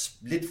her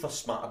lidt for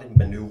smarte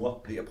manøvre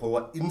ved at prøve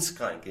at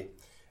indskrænke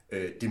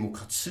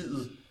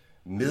demokratiet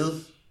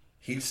med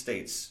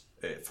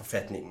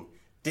helstatsforfatningen,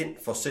 den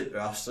får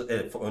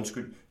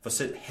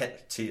selv Hald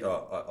til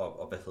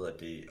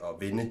at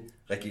vende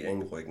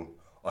regeringen ryggen.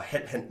 Og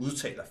Hald han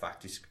udtaler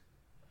faktisk,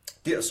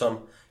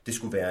 dersom det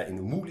skulle være en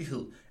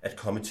umulighed at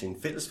komme til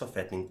en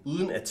fællesforfatning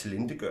uden at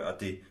tilintetgøre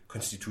det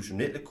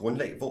konstitutionelle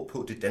grundlag,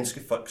 hvorpå det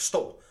danske folk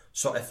står,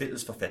 så er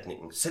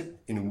fællesforfatningen selv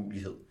en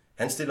umulighed.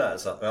 Han stiller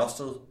altså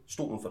Ørsted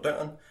stolen for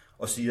døren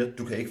og siger,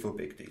 du kan ikke få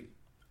begge dele.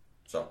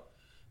 Så...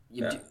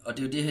 Jamen, og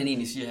det er jo det, han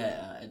egentlig siger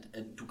her,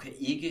 at du kan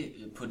ikke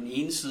på den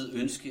ene side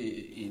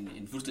ønske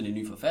en fuldstændig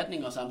ny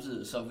forfatning, og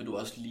samtidig så vil du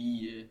også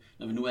lige,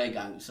 når vi nu er i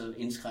gang, så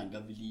indskrænker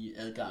vi lige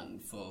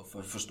adgangen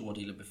for store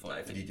dele af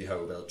befolkningen. Nej, fordi det har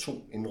jo været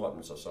 2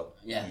 indrømmelser så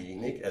i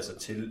en, ikke? Altså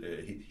til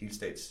hele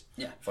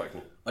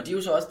statsfolkene. Og det er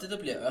jo så også det, der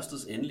bliver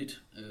Ørsteds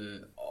endeligt.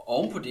 Og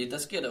ovenpå det, der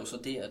sker der jo så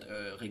det, at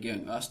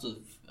regeringen Ørsted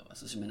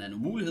altså simpelthen er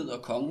en umulighed,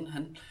 og kongen,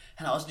 han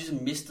har også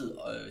ligesom mistet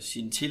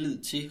sin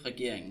tillid til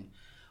regeringen.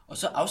 Og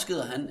så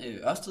afskeder han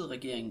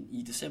Ørsted-regeringen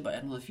i december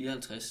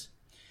 1854.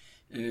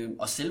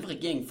 Og selve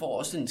regeringen får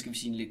også en, skal vi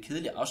sige, en lidt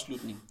kedelig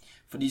afslutning.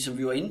 Fordi som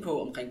vi var inde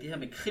på omkring det her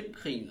med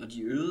Krimkrigen og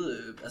de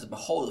øgede, altså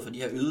behovet for de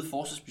her øgede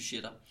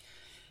forsvarsbudgetter,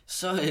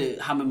 så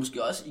har man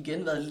måske også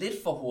igen været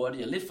lidt for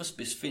hurtig og lidt for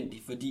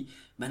spidsfindig, fordi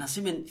man har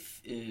simpelthen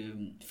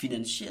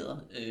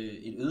finansieret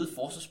et øget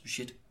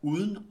forsvarsbudget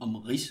uden om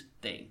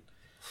rigsdagen.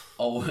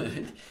 Og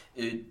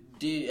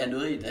det er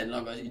noget i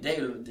Danmark også. I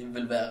dag det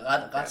vil være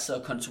ret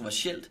så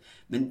kontroversielt.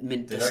 Men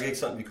det er nok ikke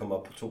sådan, vi kommer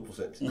op på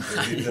 2%.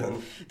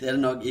 Det er det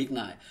nok ikke,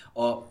 nej.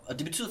 Og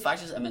det betyder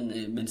faktisk, at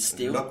man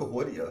stævner... Det er nok gå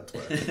hurtigere, tror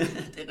jeg.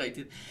 Det er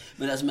rigtigt.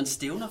 Men altså, man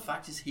stævner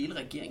faktisk hele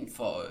regeringen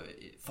for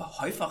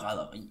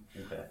højforræderi.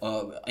 Okay.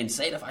 Og en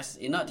sag, der faktisk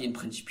ender, det er en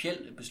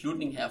principiel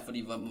beslutning her,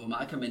 fordi hvor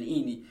meget kan man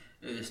egentlig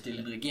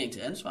stille en regering til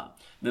ansvar.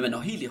 Men man når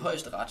helt i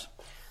højeste ret,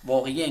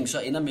 hvor regeringen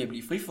så ender med at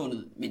blive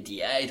frifundet, men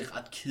det er et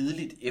ret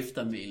kedeligt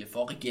eftermæle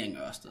for regeringen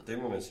Ørsted. Det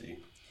må man sige.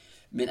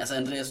 Men altså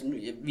Andreas,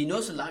 vi er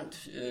nået så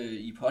langt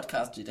i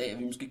podcast i dag, at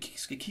vi måske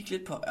skal kigge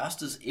lidt på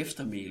Ørsteds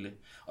eftermæle.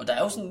 Og der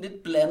er jo sådan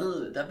lidt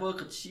blandet, der er både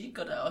kritik,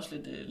 og der er også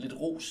lidt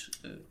ros.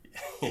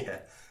 Ja,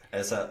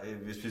 altså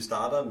hvis vi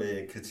starter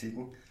med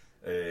kritikken,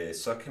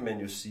 så kan man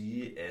jo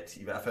sige, at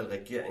i hvert fald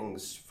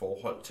regeringens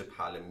forhold til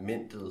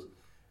parlamentet,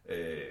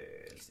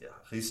 altså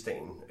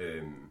rigsdagen,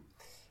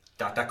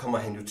 der kommer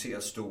han jo til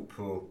at stå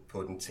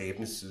på den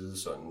tabende side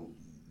sådan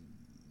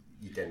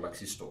i Danmarks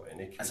historie,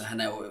 ikke? Altså han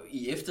er jo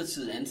i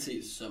eftertid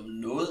anset som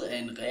noget af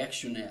en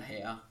reaktionær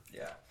herre.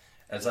 Ja,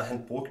 altså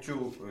han brugte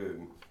jo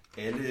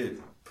alle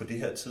på det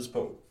her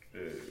tidspunkt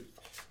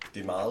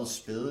det meget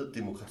spæde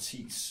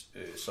demokratis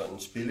sådan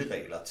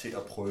spilleregler til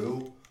at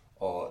prøve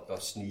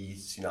at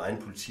snige sin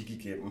egen politik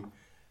igennem.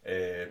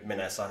 Men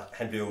altså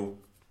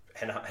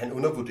han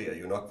undervurderer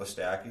jo nok, hvor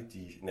stærke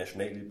de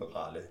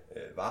nationalliberale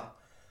var.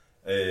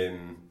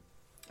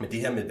 Men det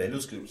her med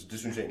valgudskrivelse, det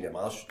synes jeg egentlig er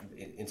meget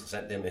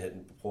interessant, det her med at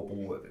prøve at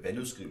bruge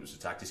valgudskrivelse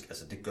taktisk.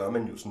 Altså det gør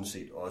man jo sådan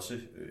set også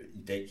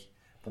i dag.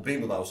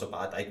 Problemet var jo så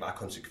bare, at der ikke var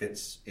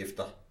konsekvens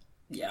efter.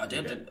 Ja, og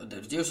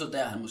det er jo så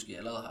der, han måske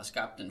allerede har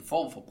skabt en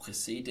form for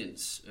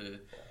præcedens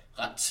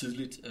ret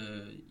tidligt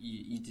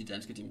i det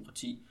danske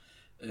demokrati.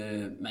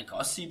 Man kan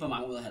også sige på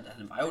mange måder, at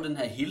han var jo den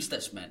her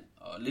helstadsmand,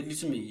 og lidt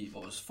ligesom i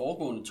vores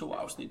foregående 2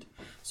 afsnit,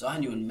 så er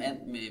han jo en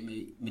mand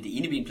med det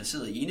ene ben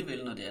placeret i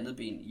enevælden, og det andet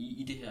ben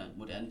i det her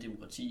moderne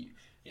demokrati.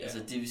 Ja. Altså,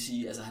 det vil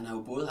sige, altså han har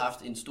jo både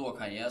haft en stor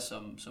karriere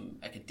som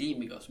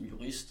akademiker, som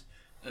jurist,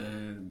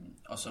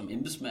 og som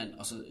embedsmand,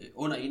 og så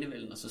under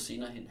enevælden, og så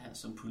senere hen her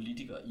som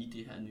politiker i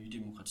det her nye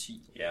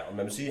demokrati. Ja, og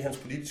man vil sige, at hans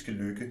politiske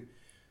lykke,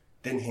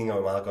 den hænger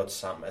jo meget godt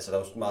sammen. Altså der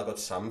er jo meget godt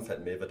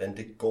sammenfald med, hvordan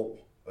det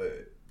går,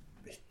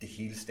 det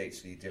hele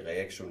statslige, det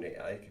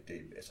reaktionære, ikke?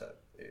 Det, altså,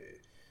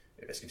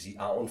 hvad skal vi sige,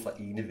 arven fra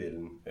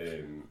enevælden.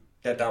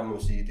 Der må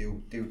man sige,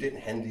 det er jo den,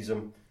 han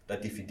ligesom,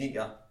 der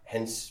definerer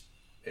hans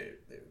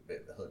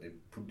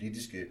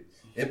politiske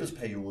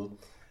embedsperiode.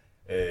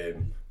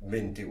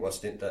 Men det er jo også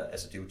den, der,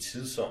 altså det er jo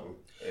tidsånden.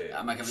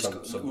 Ja, man kan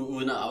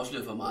uden at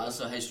afsløre for meget,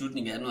 så her i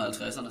slutningen af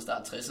 1850'erne og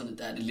start 60'erne,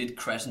 der er det lidt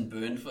crash and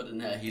burn for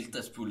den her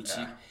heldagspolitik.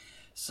 Ja.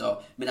 Så,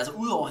 men altså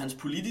udover hans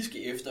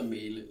politiske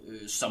eftermæle,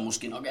 som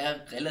måske nok er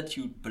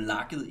relativt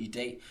belakket i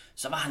dag,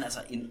 så var han altså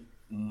en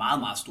meget,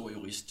 meget stor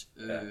jurist.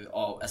 Ja.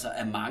 Og altså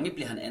af mange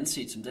bliver han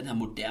anset som den her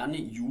moderne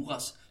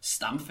juras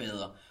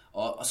stamfader.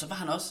 Og så var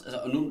han også,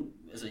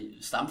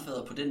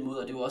 stamfader på den måde,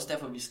 og det var også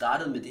derfor, vi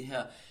startede med det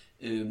her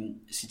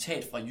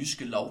citat fra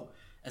Jyske Lov.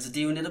 Altså det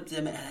er jo netop det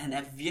der med, at han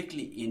er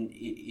virkelig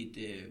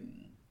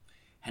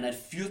han er et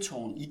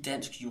fyrtårn i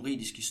dansk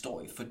juridisk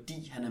historie,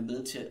 fordi han er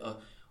med til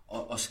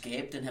at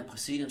skabe den her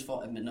præcedens for,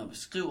 at når man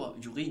skriver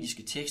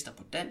juridiske tekster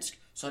på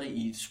dansk, så er det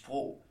i et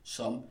sprog,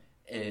 som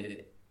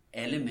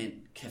alle mænd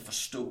kan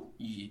forstå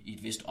i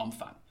et vist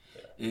omfang.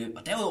 Ja.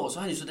 Og derudover så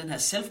er han jo så den her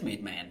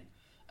self-made man.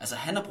 Altså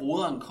han og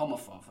broderen kommer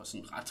fra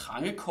sådan ret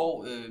trange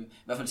kår, i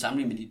hvert fald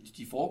sammenlignet med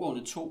de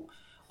foregående 2,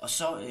 og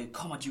så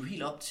kommer de jo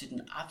helt op til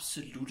den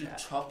absolute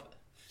top.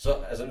 Så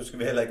altså, nu skal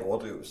vi heller ikke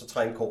overdrive, så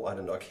trange kår har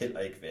det nok heller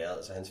ikke været.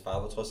 Altså hans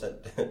far var trods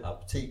alt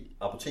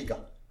apoteker.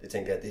 Det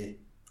tænker jeg, det...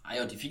 Ej,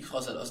 og de fik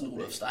trods alt også en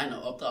Rudolf Steiner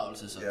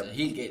opdragelse, så det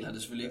helt galt har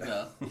det selvfølgelig ikke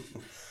været.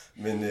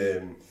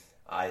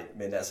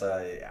 men altså,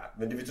 ja,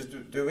 men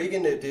det er jo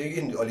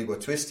ikke en Oliver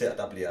Twist her,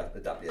 der bliver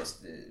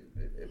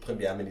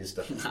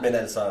premierminister. Men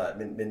altså,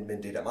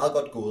 men det er da meget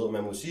godt gået, og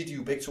man må sige, at de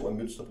jo begge 2 er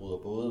mønsterbrydere,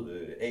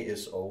 både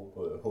AS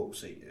og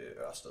H.C.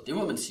 Ørsted. Det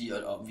må man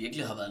sige, og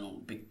virkelig har været nogle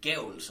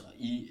begavelser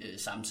i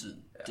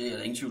samtiden. Ja. Det er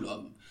der ingen tvivl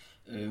om.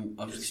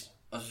 Og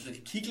hvis vi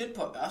kan kigge lidt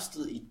på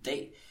Ørsted i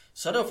dag,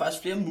 så er der jo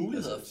faktisk flere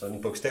muligheder. Altså,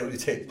 sådan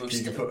bogstaveligt talt.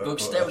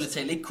 Bogstaveligt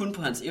talt, ikke kun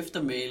på hans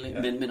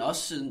eftermæle, men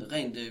også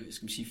rent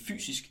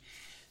fysisk.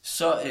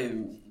 Så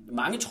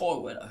mange tror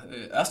jo, at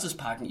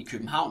Ørstedsparken i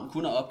København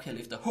kun er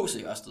opkaldt efter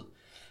H.C. Ørsted.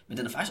 Men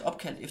den er faktisk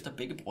opkaldt efter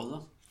begge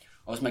brødre.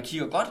 Og hvis man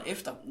kigger godt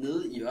efter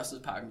nede i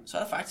Ørstedsparken, så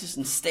er der faktisk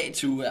en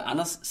statue af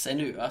Anders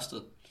Sandø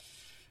Ørsted.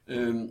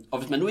 Og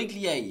hvis man nu ikke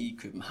lige er i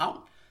København,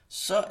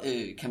 så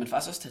kan man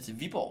faktisk også tage til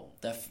Viborg.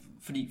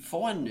 Fordi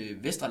foran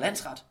Vestre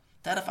Landsret,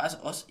 der er der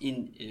faktisk også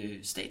en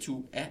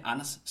statue af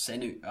Anders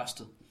Sandø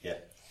Ørsted. Ja,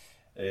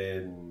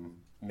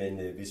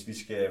 men hvis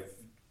vi skal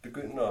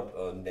begynde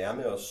at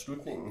nærme os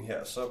slutningen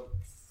her, så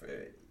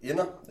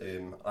ender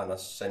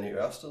Anders Sandø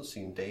Ørsted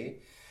sine dage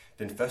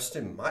den 1.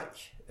 maj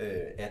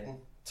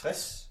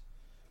 1860.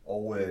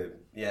 Og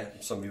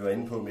som vi var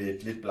inde på med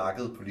et lidt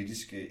blakket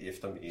politisk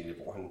eftermæle,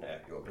 hvor han er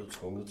jo blevet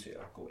tvunget til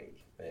at gå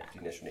af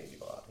de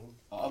nationalliberale.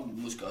 Og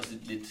måske også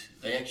lidt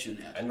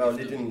reaktionær. Han var jo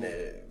lidt en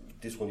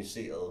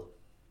detroniseret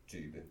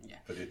type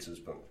på det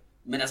tidspunkt.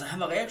 Men altså, han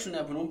var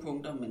reaktionær på nogle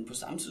punkter, men på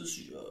samme tid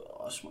synes jeg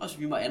også,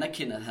 vi må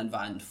anerkende, at han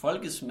var en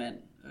folkesmand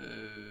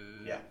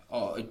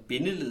og et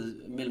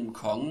bindeled mellem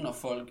kongen og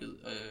folket.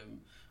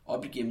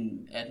 Op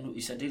igennem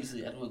i særdeleshed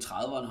i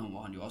 1830'erne,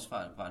 hvor han jo også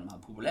var en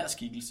meget populær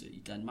skikkelse i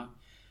Danmark.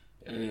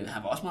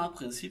 Han var også meget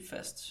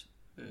principfast.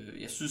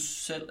 Jeg synes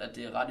selv, at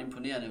det er ret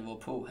imponerende,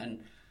 hvorpå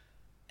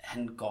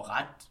han går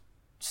ret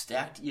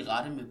stærkt i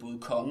rette med både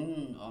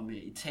kongen og med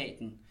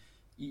etaten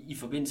i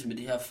forbindelse med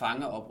det her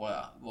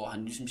fangeoprør, hvor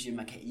han ligesom siger, at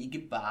man kan ikke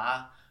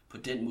bare på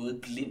den måde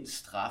blindt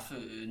straffe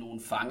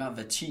nogle fanger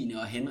hver tiende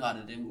og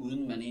henrette dem,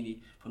 uden man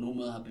egentlig på nogen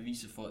måde har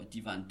beviset for, at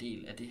de var en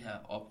del af det her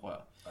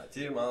oprør. Nej,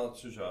 det er jo meget,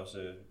 synes jeg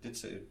også,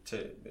 det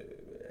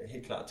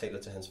helt klart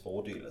taler til hans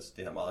fordel, altså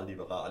det her meget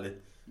liberale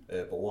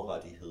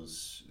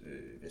borgerrettigheds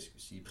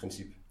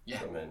princip,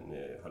 som man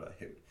holder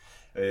hævd.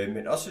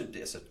 Men også det,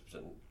 altså,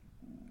 sådan,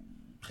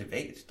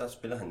 privat, der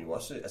spiller han jo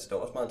også, altså der er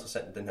også meget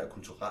interessant den her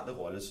kulturelle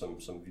rolle,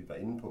 som vi var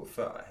inde på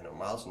før. Han er jo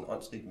meget sådan en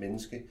åndsrig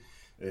menneske,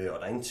 og der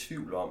er ingen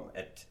tvivl om,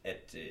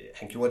 at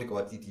han gjorde det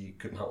godt i de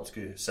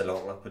københavnske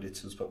salonger på det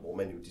tidspunkt, hvor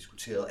man jo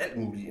diskuterede alt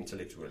muligt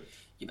intellektuelt.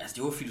 Jamen altså,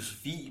 det var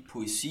filosofi,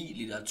 poesi,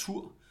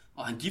 litteratur,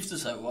 og han giftede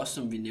sig jo også,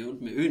 som vi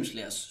nævnte, med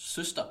Oehlenschlägers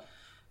søster.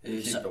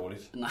 Helt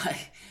dårligt. Nej,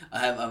 og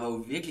han var jo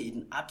virkelig i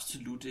den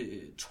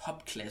absolute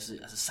topklasse,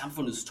 altså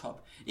samfundets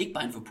top. Ikke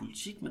bare inden for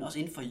politik, men også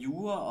inden for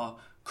jura og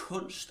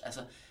kunst. Altså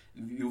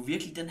jo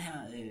virkelig den her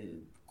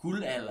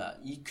guldalder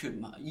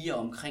i og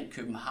omkring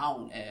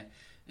København af...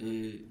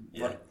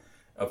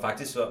 Og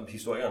faktisk så,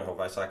 historikeren har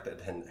faktisk sagt,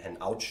 at han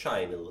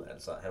outshinede,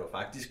 altså han var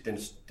faktisk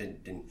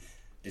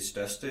det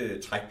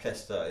største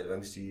trækplaster, eller hvad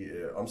man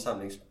sige,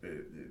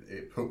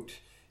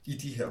 omsamlingspunkt i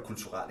de her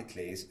kulturelle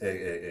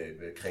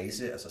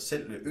kredse. Altså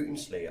selv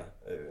Oehlenschläger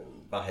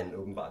var han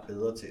åbenbart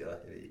bedre til at, jeg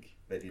ved ikke,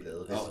 hvad de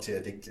lavede, til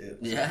at digte.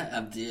 Ja,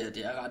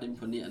 det er ret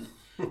imponerende.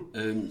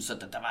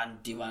 Så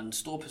det var en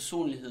stor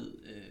personlighed,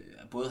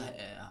 både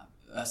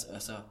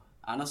altså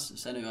Anders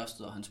Sandø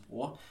Ørsted og hans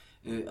bror.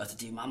 Altså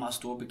det er meget, meget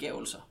store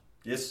begævelser.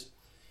 Yes.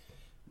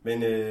 Men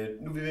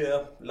nu er vi ved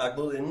at lage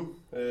mod inden,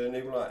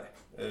 Nikolaj.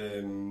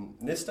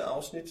 Næste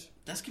afsnit.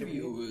 Der skal vi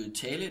jo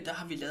tale, der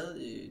har vi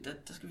lavet,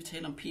 der skal vi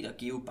tale om Peter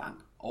Georg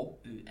Bang og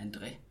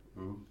André.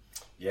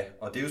 Ja,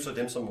 og det er jo så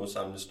dem, som må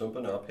samle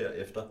stumperne op her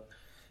efter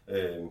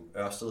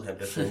Ørsted, han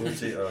bliver tvunget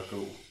til at gå.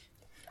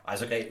 Ej,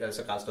 så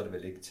grænser det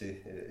vel ikke til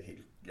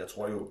helt. Jeg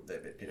tror jo, at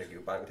Peter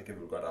Georg Bang, det kan vi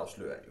jo godt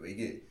afsløre, er jo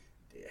ikke,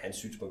 hans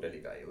synspunkt, der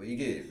ligger jo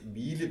ikke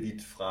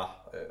hvilevidt fra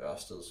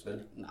Ørsteds,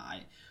 vel?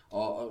 Nej,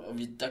 og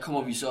der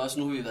kommer vi så også,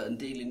 nu har vi været en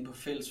del inde på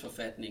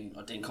fællesforfatningen,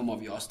 og den kommer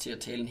vi også til at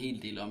tale en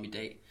hel del om i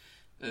dag.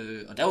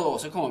 Og derudover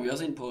så kommer vi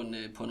også ind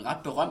på en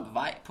ret berømt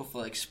vej på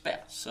Frederiksberg,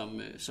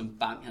 som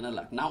Bang han har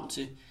lagt navn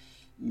til.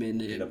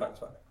 Men, eller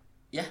Bangs vej.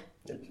 Ja,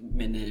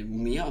 men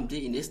mere om det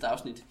i næste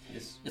afsnit.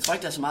 Yes. Jeg tror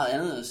ikke, der er så meget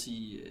andet at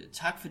sige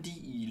tak, fordi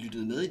I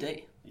lyttede med i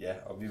dag. Ja,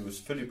 og vi vil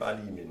selvfølgelig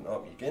bare lige minde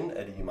om igen,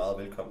 at I er meget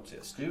velkommen til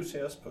at skrive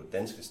til os på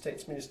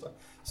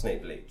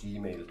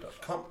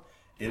danskestatsminister@gmail.com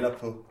eller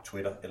på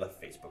Twitter eller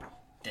Facebook.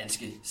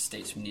 Danske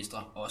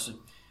statsministre også.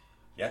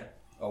 Ja,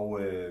 og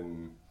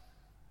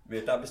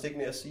der er vist ikke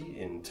mere at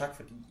sige end tak,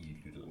 fordi I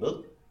lyttede med.